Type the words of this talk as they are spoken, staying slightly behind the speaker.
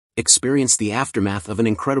Experience the aftermath of an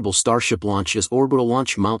incredible Starship launch as orbital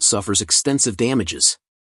launch mount suffers extensive damages.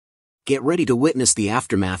 Get ready to witness the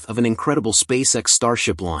aftermath of an incredible SpaceX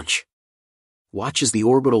Starship launch. Watch as the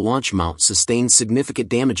orbital launch mount sustains significant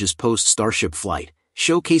damages post-Starship flight,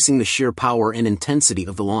 showcasing the sheer power and intensity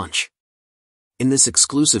of the launch. In this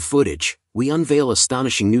exclusive footage, we unveil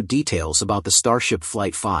astonishing new details about the Starship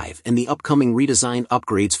Flight 5 and the upcoming redesign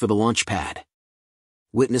upgrades for the launch pad.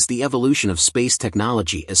 Witness the evolution of space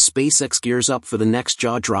technology as SpaceX gears up for the next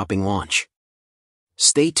jaw-dropping launch.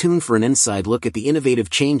 Stay tuned for an inside look at the innovative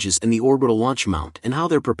changes in the orbital launch mount and how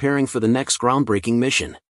they're preparing for the next groundbreaking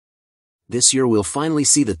mission. This year we'll finally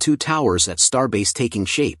see the two towers at Starbase taking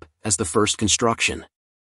shape as the first construction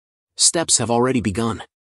steps have already begun.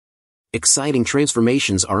 Exciting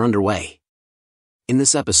transformations are underway. In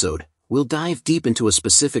this episode, we'll dive deep into a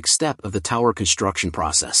specific step of the tower construction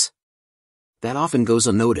process that often goes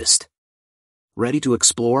unnoticed. Ready to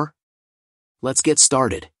explore? Let's get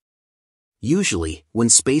started. Usually, when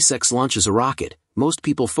SpaceX launches a rocket, most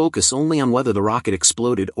people focus only on whether the rocket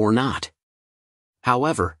exploded or not.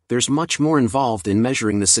 However, there's much more involved in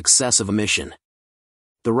measuring the success of a mission.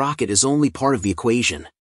 The rocket is only part of the equation.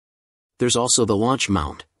 There's also the launch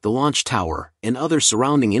mount, the launch tower, and other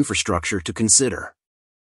surrounding infrastructure to consider.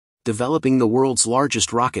 Developing the world's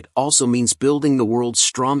largest rocket also means building the world's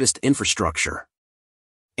strongest infrastructure.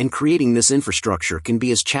 And creating this infrastructure can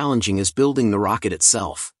be as challenging as building the rocket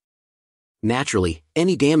itself. Naturally,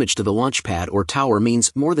 any damage to the launch pad or tower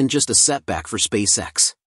means more than just a setback for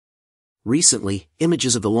SpaceX. Recently,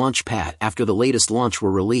 images of the launch pad after the latest launch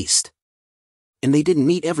were released. And they didn't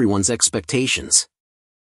meet everyone's expectations.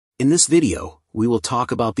 In this video, we will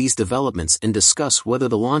talk about these developments and discuss whether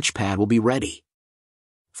the launch pad will be ready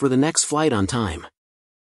for the next flight on time.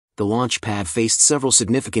 The launch pad faced several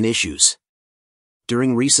significant issues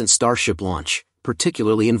during recent Starship launch,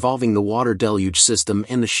 particularly involving the water deluge system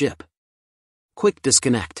and the ship. Quick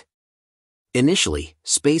disconnect. Initially,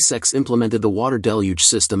 SpaceX implemented the water deluge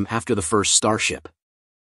system after the first Starship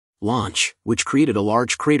launch, which created a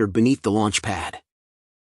large crater beneath the launch pad.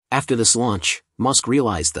 After this launch, Musk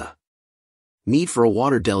realized the need for a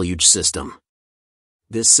water deluge system.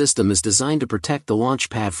 This system is designed to protect the launch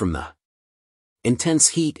pad from the intense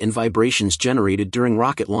heat and vibrations generated during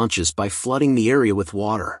rocket launches by flooding the area with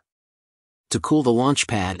water to cool the launch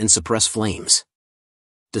pad and suppress flames.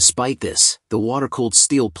 Despite this, the water-cooled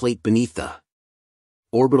steel plate beneath the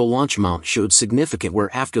orbital launch mount showed significant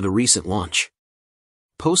wear after the recent launch.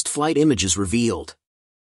 Post-flight images revealed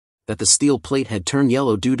that the steel plate had turned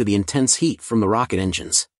yellow due to the intense heat from the rocket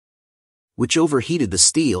engines, which overheated the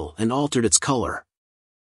steel and altered its color.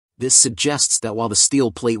 This suggests that while the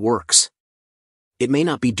steel plate works, it may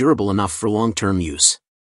not be durable enough for long-term use.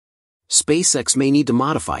 SpaceX may need to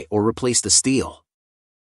modify or replace the steel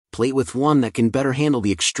plate with one that can better handle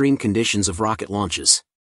the extreme conditions of rocket launches.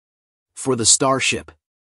 For the Starship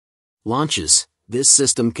launches, this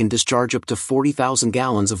system can discharge up to 40,000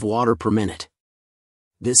 gallons of water per minute.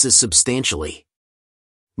 This is substantially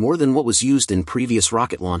more than what was used in previous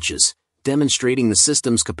rocket launches, demonstrating the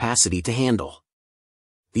system's capacity to handle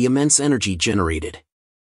the immense energy generated.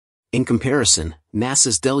 In comparison,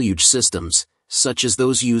 NASA's deluge systems, such as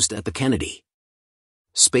those used at the Kennedy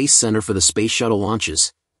Space Center for the Space Shuttle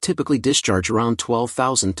launches, typically discharge around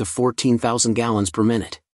 12,000 to 14,000 gallons per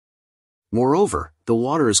minute. Moreover, the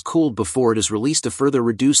water is cooled before it is released to further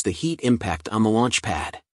reduce the heat impact on the launch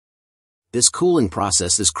pad. This cooling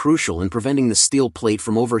process is crucial in preventing the steel plate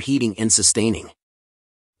from overheating and sustaining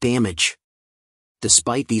damage.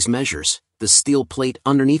 Despite these measures, the steel plate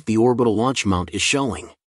underneath the orbital launch mount is showing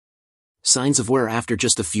signs of wear after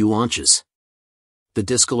just a few launches. The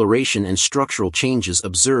discoloration and structural changes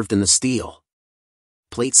observed in the steel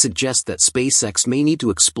plate suggest that SpaceX may need to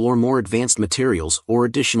explore more advanced materials or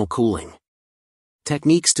additional cooling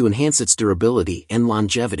techniques to enhance its durability and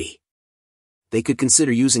longevity. They could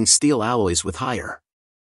consider using steel alloys with higher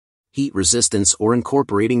heat resistance or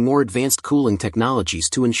incorporating more advanced cooling technologies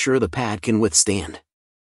to ensure the pad can withstand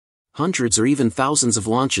hundreds or even thousands of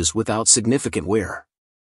launches without significant wear.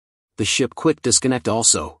 The ship quick disconnect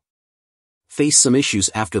also faced some issues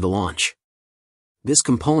after the launch. This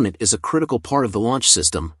component is a critical part of the launch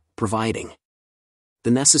system, providing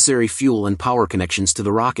the necessary fuel and power connections to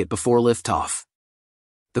the rocket before liftoff.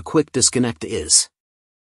 The quick disconnect is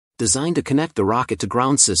designed to connect the rocket to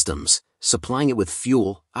ground systems, supplying it with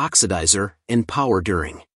fuel, oxidizer, and power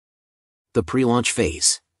during the pre-launch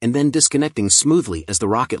phase, and then disconnecting smoothly as the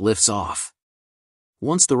rocket lifts off.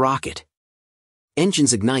 Once the rocket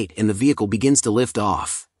engines ignite and the vehicle begins to lift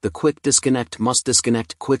off, the quick disconnect must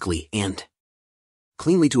disconnect quickly and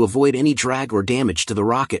cleanly to avoid any drag or damage to the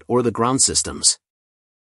rocket or the ground systems.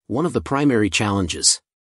 One of the primary challenges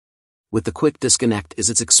with the quick disconnect is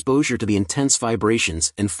its exposure to the intense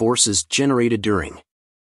vibrations and forces generated during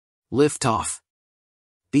liftoff.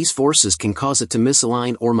 These forces can cause it to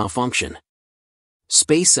misalign or malfunction.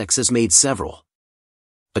 SpaceX has made several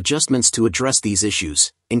adjustments to address these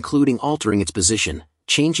issues, including altering its position,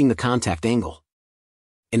 changing the contact angle,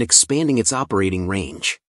 and expanding its operating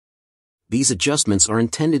range. These adjustments are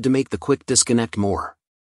intended to make the quick disconnect more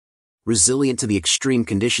resilient to the extreme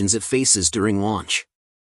conditions it faces during launch.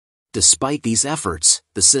 Despite these efforts,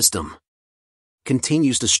 the system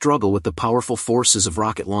continues to struggle with the powerful forces of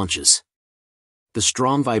rocket launches. The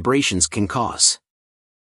strong vibrations can cause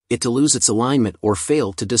it to lose its alignment or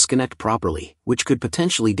fail to disconnect properly, which could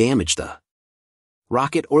potentially damage the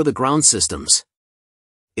rocket or the ground systems.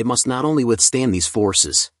 It must not only withstand these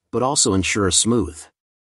forces, but also ensure a smooth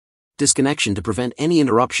disconnection to prevent any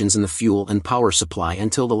interruptions in the fuel and power supply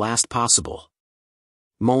until the last possible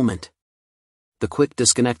moment. The quick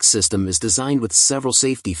disconnect system is designed with several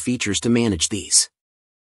safety features to manage these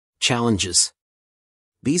challenges.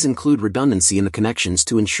 These include redundancy in the connections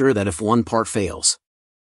to ensure that if one part fails,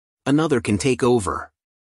 another can take over.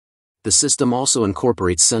 The system also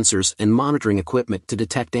incorporates sensors and monitoring equipment to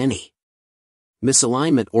detect any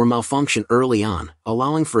misalignment or malfunction early on,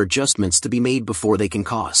 allowing for adjustments to be made before they can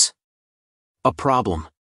cause a problem.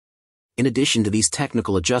 In addition to these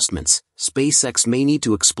technical adjustments, SpaceX may need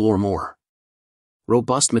to explore more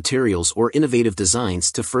robust materials or innovative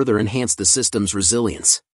designs to further enhance the system's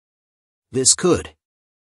resilience. This could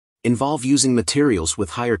involve using materials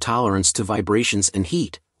with higher tolerance to vibrations and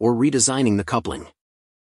heat, or redesigning the coupling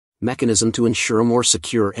mechanism to ensure a more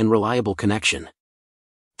secure and reliable connection.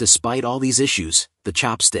 Despite all these issues, the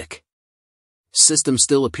chopstick system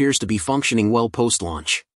still appears to be functioning well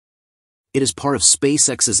post-launch. It is part of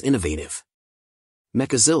SpaceX's innovative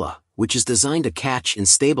Mechazilla, which is designed to catch and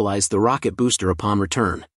stabilize the rocket booster upon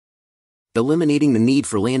return, eliminating the need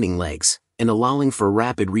for landing legs, and allowing for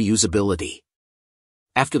rapid reusability.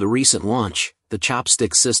 After the recent launch, the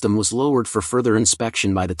chopstick system was lowered for further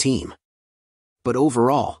inspection by the team. But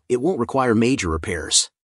overall, it won't require major repairs.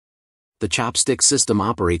 The chopstick system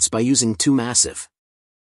operates by using two massive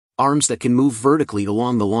arms that can move vertically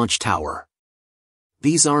along the launch tower.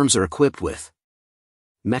 These arms are equipped with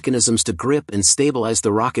mechanisms to grip and stabilize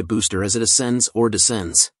the rocket booster as it ascends or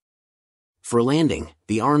descends. For landing,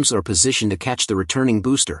 the arms are positioned to catch the returning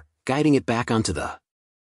booster, guiding it back onto the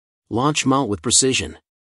launch mount with precision.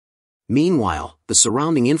 Meanwhile, the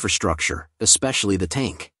surrounding infrastructure, especially the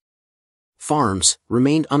tank farms,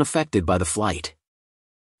 remained unaffected by the flight.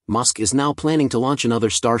 Musk is now planning to launch another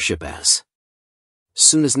Starship as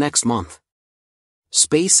soon as next month.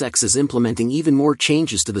 SpaceX is implementing even more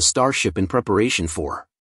changes to the Starship in preparation for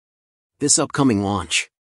this upcoming launch.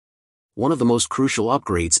 One of the most crucial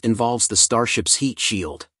upgrades involves the Starship's heat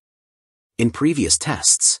shield. In previous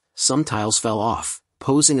tests, some tiles fell off,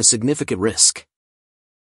 posing a significant risk.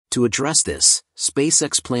 To address this,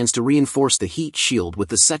 SpaceX plans to reinforce the heat shield with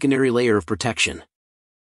the secondary layer of protection.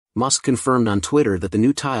 Musk confirmed on Twitter that the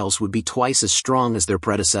new tiles would be twice as strong as their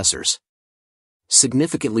predecessors,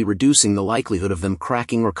 significantly reducing the likelihood of them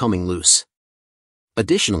cracking or coming loose.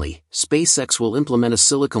 Additionally, SpaceX will implement a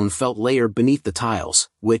silicone felt layer beneath the tiles,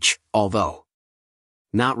 which, although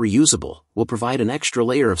not reusable, will provide an extra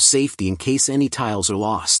layer of safety in case any tiles are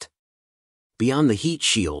lost. Beyond the heat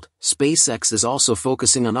shield, SpaceX is also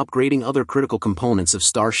focusing on upgrading other critical components of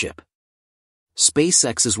Starship.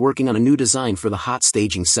 SpaceX is working on a new design for the hot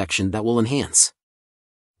staging section that will enhance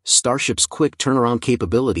Starship's quick turnaround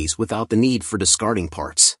capabilities without the need for discarding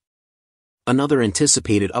parts. Another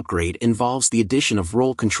anticipated upgrade involves the addition of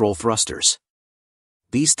roll control thrusters.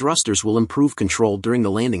 These thrusters will improve control during the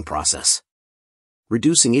landing process,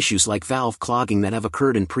 reducing issues like valve clogging that have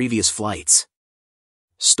occurred in previous flights.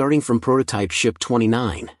 Starting from prototype Ship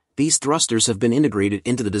 29, these thrusters have been integrated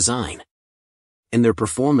into the design, and their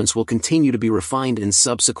performance will continue to be refined in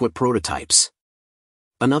subsequent prototypes.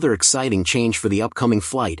 Another exciting change for the upcoming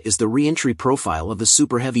flight is the re-entry profile of the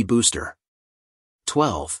Super Heavy booster.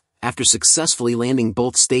 12. After successfully landing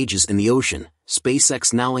both stages in the ocean,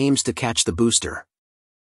 SpaceX now aims to catch the booster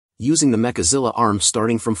using the Mechazilla arm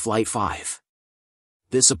starting from Flight 5.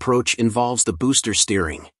 This approach involves the booster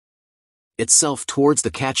steering itself towards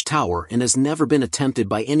the catch tower and has never been attempted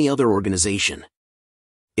by any other organization.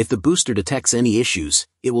 If the booster detects any issues,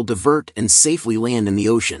 it will divert and safely land in the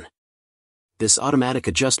ocean. This automatic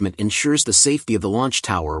adjustment ensures the safety of the launch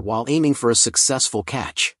tower while aiming for a successful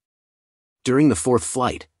catch. During the fourth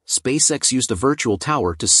flight, SpaceX used a virtual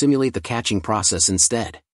tower to simulate the catching process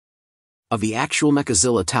instead. of the actual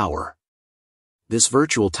Mechazilla tower. This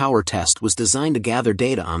virtual tower test was designed to gather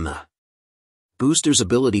data on the booster's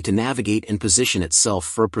ability to navigate and position itself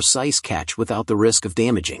for a precise catch without the risk of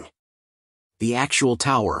damaging the actual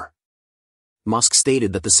tower. Musk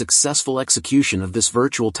stated that the successful execution of this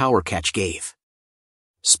virtual tower catch gave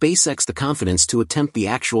SpaceX the confidence to attempt the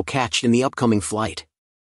actual catch in the upcoming flight.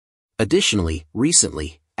 Additionally,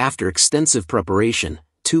 recently, after extensive preparation,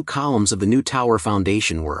 2 columns of the new tower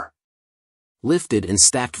foundation were lifted and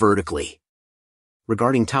stacked vertically.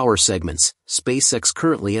 Regarding tower segments, SpaceX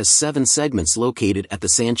currently has 7 segments located at the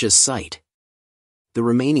Sanchez site. The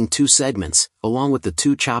remaining 2 segments, along with the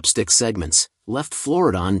 2 chopstick segments, left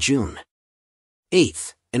Florida on June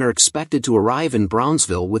 8th, and are expected to arrive in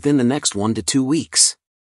Brownsville within the next 1 to 2 weeks.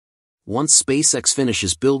 Once SpaceX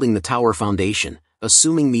finishes building the tower foundation,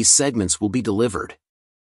 assuming these segments will be delivered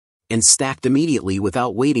and stacked immediately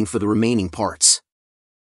without waiting for the remaining parts.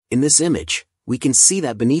 In this image, we can see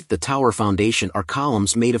that beneath the tower foundation are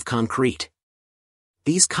columns made of concrete.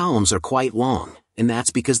 These columns are quite long, and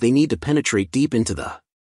that's because they need to penetrate deep into the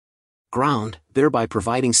ground, thereby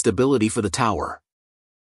providing stability for the tower.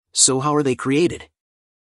 So how are they created?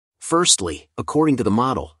 Firstly, according to the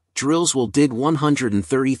model, drills will dig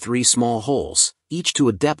 133 small holes, each to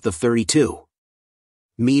a depth of 32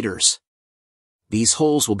 meters. These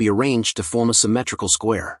holes will be arranged to form a symmetrical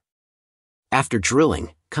square. After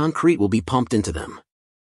drilling, concrete will be pumped into them.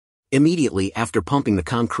 Immediately after pumping the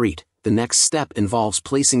concrete, the next step involves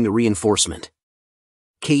placing the reinforcement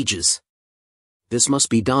cages. This must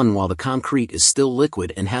be done while the concrete is still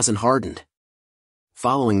liquid and hasn't hardened.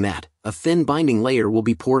 Following that, a thin binding layer will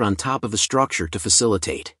be poured on top of the structure to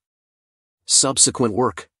facilitate subsequent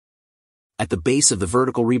work. At the base of the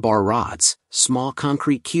vertical rebar rods, small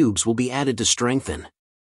concrete cubes will be added to strengthen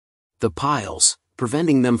the piles,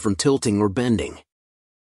 preventing them from tilting or bending.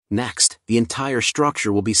 Next, the entire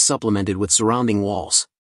structure will be supplemented with surrounding walls.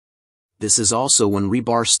 This is also when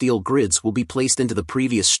rebar steel grids will be placed into the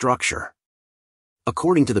previous structure.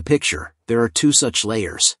 According to the picture, there are 2 such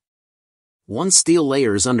layers. One steel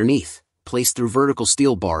layer is underneath, placed through vertical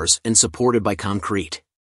steel bars and supported by concrete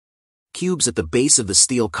cubes at the base of the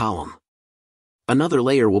steel column. Another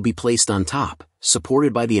layer will be placed on top,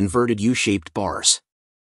 supported by the inverted U-shaped bars.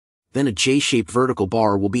 Then a J-shaped vertical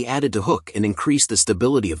bar will be added to hook and increase the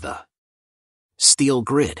stability of the steel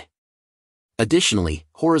grid. Additionally,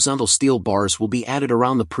 horizontal steel bars will be added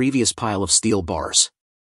around the previous pile of steel bars,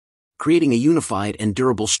 creating a unified and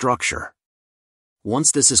durable structure.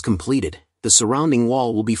 Once this is completed, the surrounding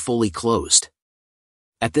wall will be fully closed.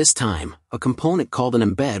 At this time, a component called an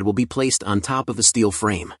embed will be placed on top of the steel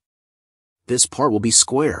frame. This part will be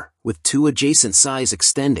square, with 2 adjacent sides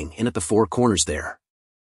extending, and at the 4 corners there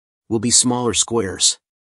will be smaller squares.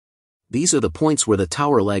 These are the points where the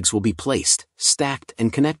tower legs will be placed, stacked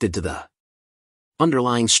and connected to the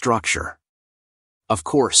underlying structure. Of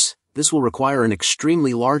course, this will require an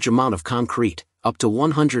extremely large amount of concrete, up to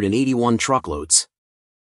 181 truckloads.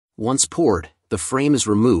 Once poured, the frame is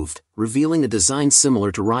removed, revealing a design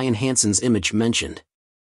similar to Ryan Hansen's image mentioned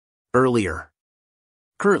earlier.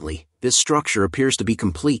 Currently, this structure appears to be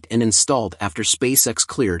complete and installed after SpaceX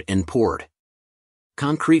cleared and poured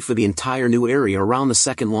concrete for the entire new area around the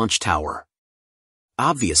second launch tower.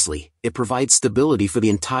 Obviously, it provides stability for the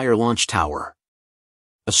entire launch tower.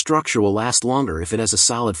 A structure will last longer if it has a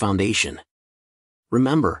solid foundation.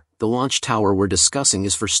 Remember, the launch tower we're discussing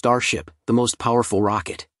is for Starship, the most powerful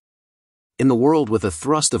rocket in the world, with a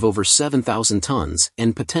thrust of over 7,000 tons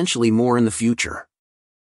and potentially more in the future.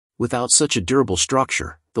 Without such a durable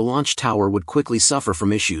structure, the launch tower would quickly suffer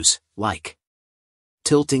from issues like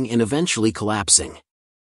tilting and eventually collapsing.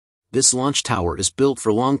 This launch tower is built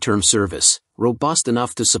for long-term service, robust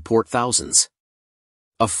enough to support thousands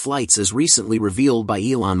of flights, as recently revealed by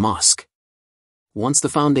Elon Musk. Once the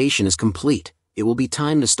foundation is complete, it will be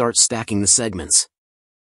time to start stacking the segments.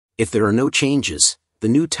 If there are no changes, the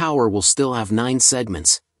new tower will still have 9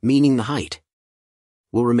 segments, meaning the height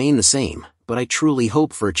will remain the same, but I truly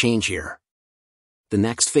hope for a change here. The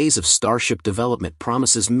next phase of Starship development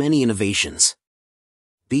promises many innovations.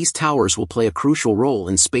 These towers will play a crucial role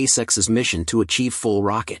in SpaceX's mission to achieve full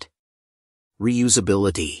rocket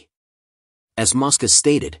reusability. As Musk has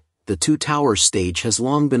stated, the 2 towers stage has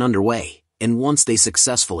long been underway, and once they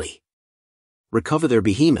successfully recover their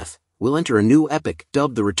behemoth, we'll enter a new epic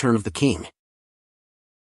dubbed the Return of the King.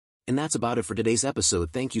 And that's about it for today's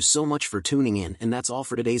episode. Thank you so much for tuning in, and that's all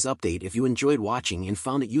for today's update. If you enjoyed watching and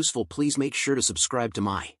found it useful, please make sure to subscribe to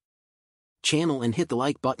my channel and hit the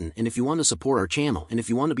like button. And if you want to support our channel and if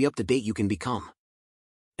you want to be up to date, you can become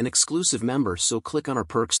an exclusive member, so click on our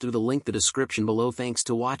perks through the link in the description below. Thanks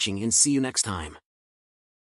to watching and see you next time.